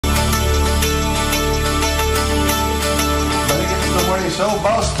show.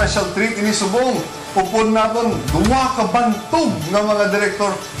 Bao special treat ini subong. Upon naton duwa ka bantog ng mga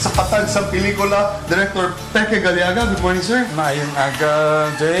direktor sa patag sa pelikula. Director Peque Gallaga, good morning, sir. Maayong aga,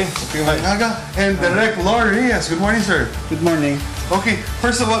 Jay. Maayong aga. And Director Reyes, good morning, sir. Good morning. Okay,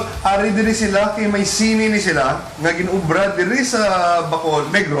 first of all, ari diri sila kay may sini ni sila nga ginubra diri sa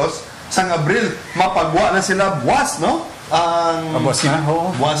Bacolod, Negros sang Abril. Mapagwa na sila buwas, no? Ang buwas na,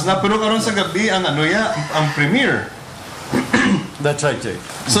 oo. Buwas na, pero karon sa gabi ang ano ya, ang premiere. That's right, Jay.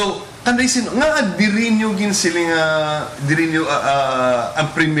 So, kanday sino nga diri nyo ginsiling diri nyo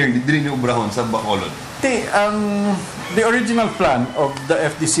ang premiere diri nyo ubrahon sa Bacolod. The original plan of the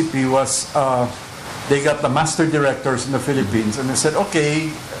FDCP was they got the master directors in the Philippines and they said, okay,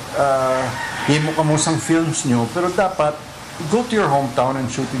 himo ka mo sang films nyo, pero dapat go to your hometown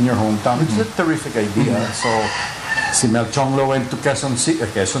and shoot in your hometown. It's a terrific idea. So si Mel Chonglo went to Quezon City,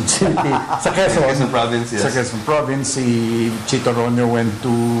 sa Quezon Province, yes. Sa Quezon Province. Si Chito Ronyo went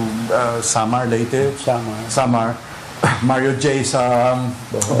to Samar later. Samar. Mario J sa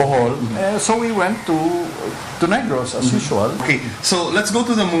Bohol. So we went to Negros as usual. Okay, so let's go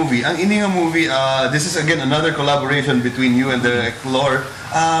to the movie. Ang ini nga movie, this is again another collaboration between you and Director.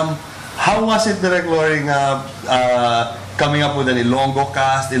 How was it, Director, coming up with an Ilonggo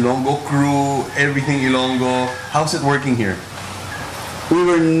cast, Ilonggo crew, everything Ilonggo? How's it working here? We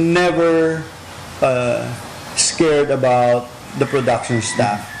were never scared about the production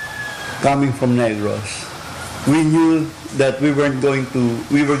staff coming from Negros. We knew that we were going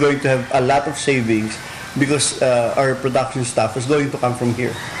to have a lot of savings because our production staff was going to come from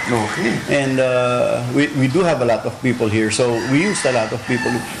here. Okay. And we do have a lot of people here, so we used a lot of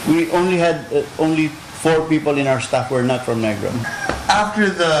people. We only had only 4 people in our staff who were not from Negros. After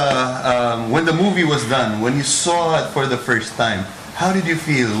when the movie was done, when you saw it for the first time, how did you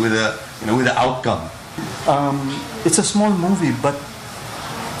feel with the outcome? It's a small movie, but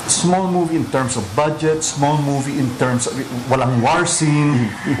small movie in terms of budget, small movie in terms of walang war scene,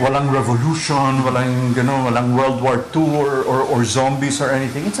 walang revolution, walang World War II or zombies or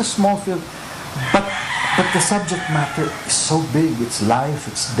anything. It's a small film, but the subject matter is so big. It's life,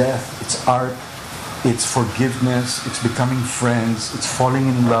 it's death, it's art, it's forgiveness, it's becoming friends, it's falling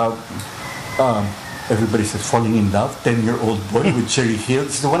in love. Everybody says falling in love. 10-year-old boy with cherry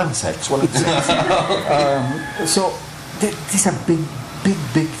heels. Walang sex. So these are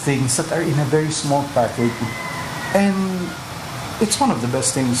big things that are in a very small package, and it's one of the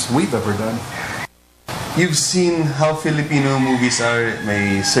best things we've ever done. You've seen how Filipino movies are,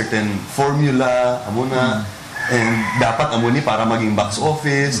 may certain formula, amuna, and dapat amuni para maging box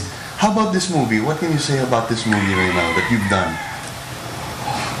office. How about this movie? What can you say about this movie right now that you've done?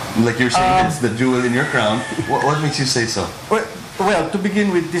 Like you're saying, it's the jewel in your crown. What makes you say so? Well, to begin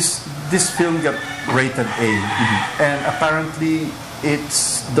with, this film got rated A, and apparently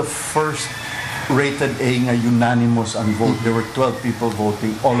it's the first rated A nga unanimous ang vote. There were 12 people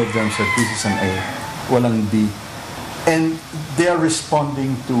voting. All of them said this is an A, walang B, and they're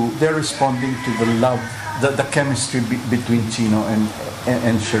responding to the love, the chemistry between Chino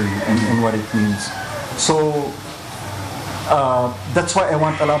and Sherry and what it means. So that's why I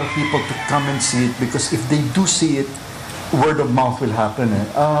want a lot of people to come and see it, because if they do see it, word of mouth will happen.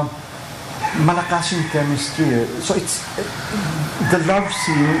 Malakas yung chemistry. So it's the love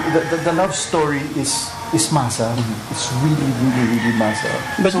scene, the love story is masa. It's really masa.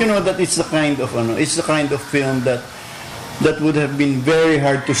 But you know that it's the kind of film that would have been very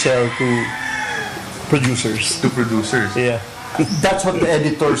hard to sell to producers. Yeah. That's what the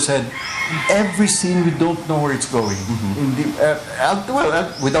editor said. Every scene we don't know where it's going.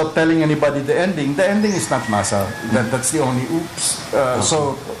 Without telling anybody the ending is not masa. That's the only oops.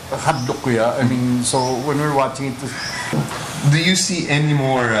 So hadlok kuya. I mean, so when we're watching it, do you see any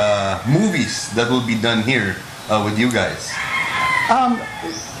more movies that will be done here with you guys?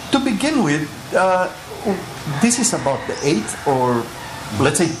 To begin with, this is about the 8th or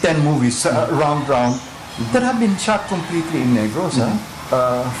let's say 10 movies round that have been shot completely in Negros.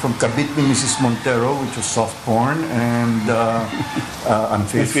 From Kabit ni Mrs. Montero, which was soft porn, and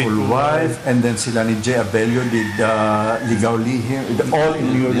Unfaithful Wife, and then sila ni Jay Abello did Ligaw Lihim, all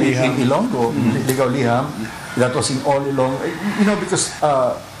in Ilonggo, Ligaw Liham. That was in all Ilonggo. You know, because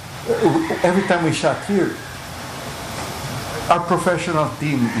every time we shot here, our professional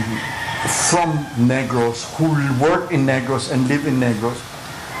team from Negros, who work in Negros and live in Negros,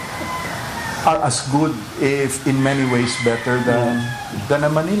 are as good, if in many ways better than a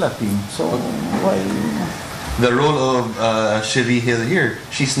Manila team. So the role of Sherry Hill here,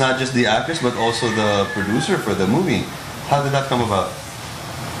 she's not just the actress but also the producer for the movie. How did that come about?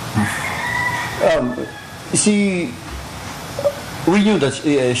 we knew that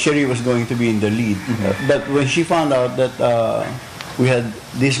Sherry was going to be in the lead. But when she found out that we had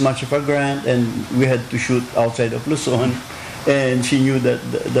this much of a grant and we had to shoot outside of Luzon, and she knew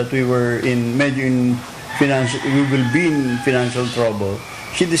that we were we will be in financial trouble,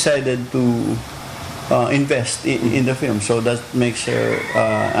 she decided to invest in the film. So that makes her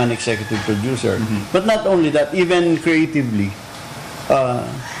an executive producer. But not only that, even creatively,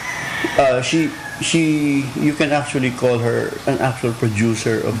 you can actually call her an actual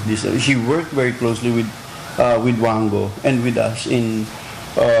producer of this. She worked very closely with Wango and with us in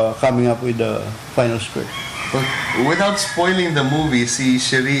coming up with the final script. But without spoiling the movie, si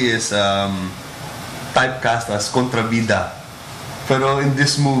Sherry is typecast as kontrabida. Pero in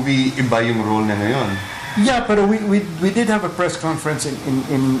this movie, iba yung role na ngayon. Yeah, pero we did have a press conference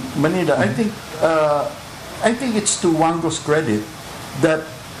in Manila. I think it's to Wango's credit that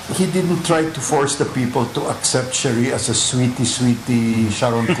he didn't try to force the people to accept Sherry as a sweetie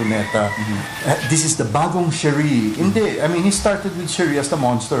Sharon Cuneta. This is the bagong Sherry. Hindi. I mean, he started with Sherry as the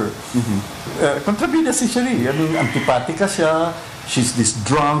monster. Kontrabida si Sherry. I mean, antipatika siya. She's this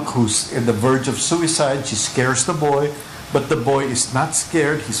drunk who's at the verge of suicide. She scares the boy, but the boy is not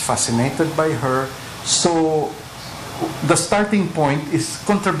scared. He's fascinated by her. So, the starting point is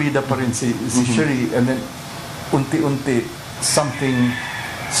kontrabida pa rin si Sherry, and then unti-unti something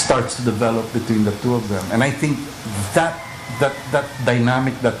starts to develop between the two of them. And I think that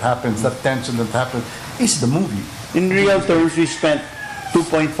dynamic that happens, that tension that happens, is the movie. In real terms, we spent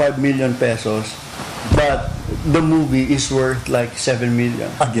 2.5 million pesos, but the movie is worth like 7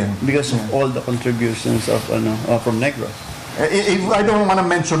 million. Again. Because of all the contributions of from Negros. I don't want to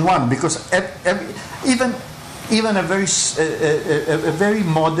mention one, because even a very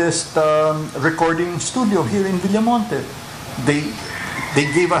modest recording studio here in Villamonte, they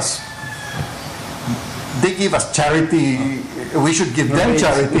gave us charity. We should give them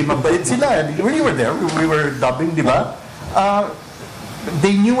charity. Mabait sila. When you were there, we were dubbing, di ba?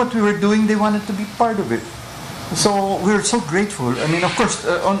 They knew what we were doing. They wanted to be part of it. So we were so grateful. I mean, of course,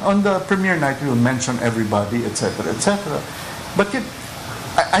 on the premiere night, we will mention everybody, etc., etc. But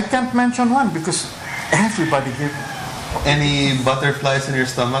I can't mention one because everybody gave. Any butterflies in your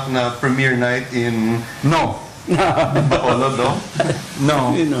stomach na premiere night in No. Bacolod, no?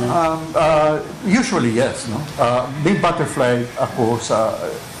 No. You know. Usually, yes. No. May butterfly ako sa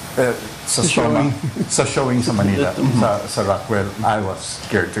Showing. sa showing sa Manila, sa Rockwell. I was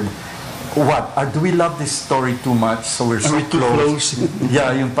scared. What? Do we love this story too much? So we're so too close.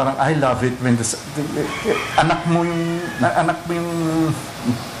 Yeah, yung parang I love it when anak mo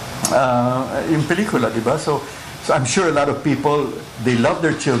yung pelikula, di ba? So I'm sure a lot of people, they love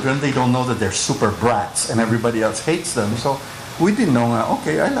their children, they don't know that they're super brats and everybody else hates them. So we didn't know,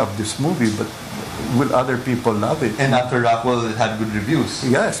 okay, I love this movie, but will other people love it? And after Rockwell, it had good reviews.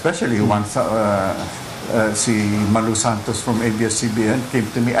 Yeah, especially once si Malu Santos from ABS-CBN came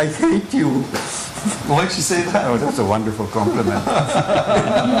to me, I hate you. Why'd she say that? Oh, that's a wonderful compliment.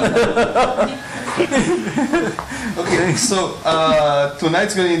 Okay, so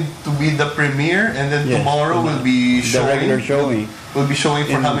tonight's going to be the premiere, and then tomorrow will be showing. The regular showing. We'll be showing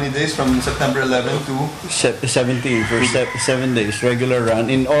for how many days? From September 11 to 17 for 7 days, regular run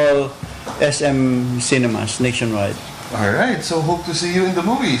in all SM cinemas nationwide. All right, so hope to see you in the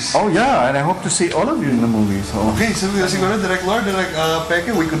movies. Oh yeah, and I hope to see all of you in the movies. So. Okay, so siguro Direk Lord, Direk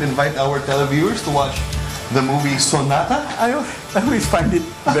Peque, we could invite our televiewers to watch the movie Sonata. I always find it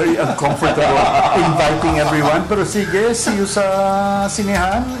very uncomfortable inviting everyone. Pero sige, see you sa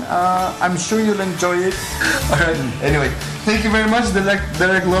sinehan. I'm sure you'll enjoy it. All right. Anyway, thank you very much,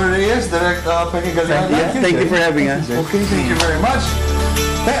 Direk Lord Reyes, Direk Peque Gallaga. Thank you for having us. Okay, thank you very much.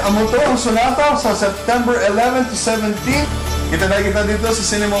 Amo to ang Sonata sa September 11 to 17. Kita na kita dito sa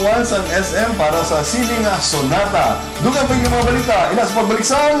Cinema 1 sa SM para sa sining Sonata. Dugang pa yung mga balita. Ina sa pagbalik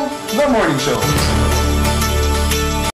sa The Morning Show.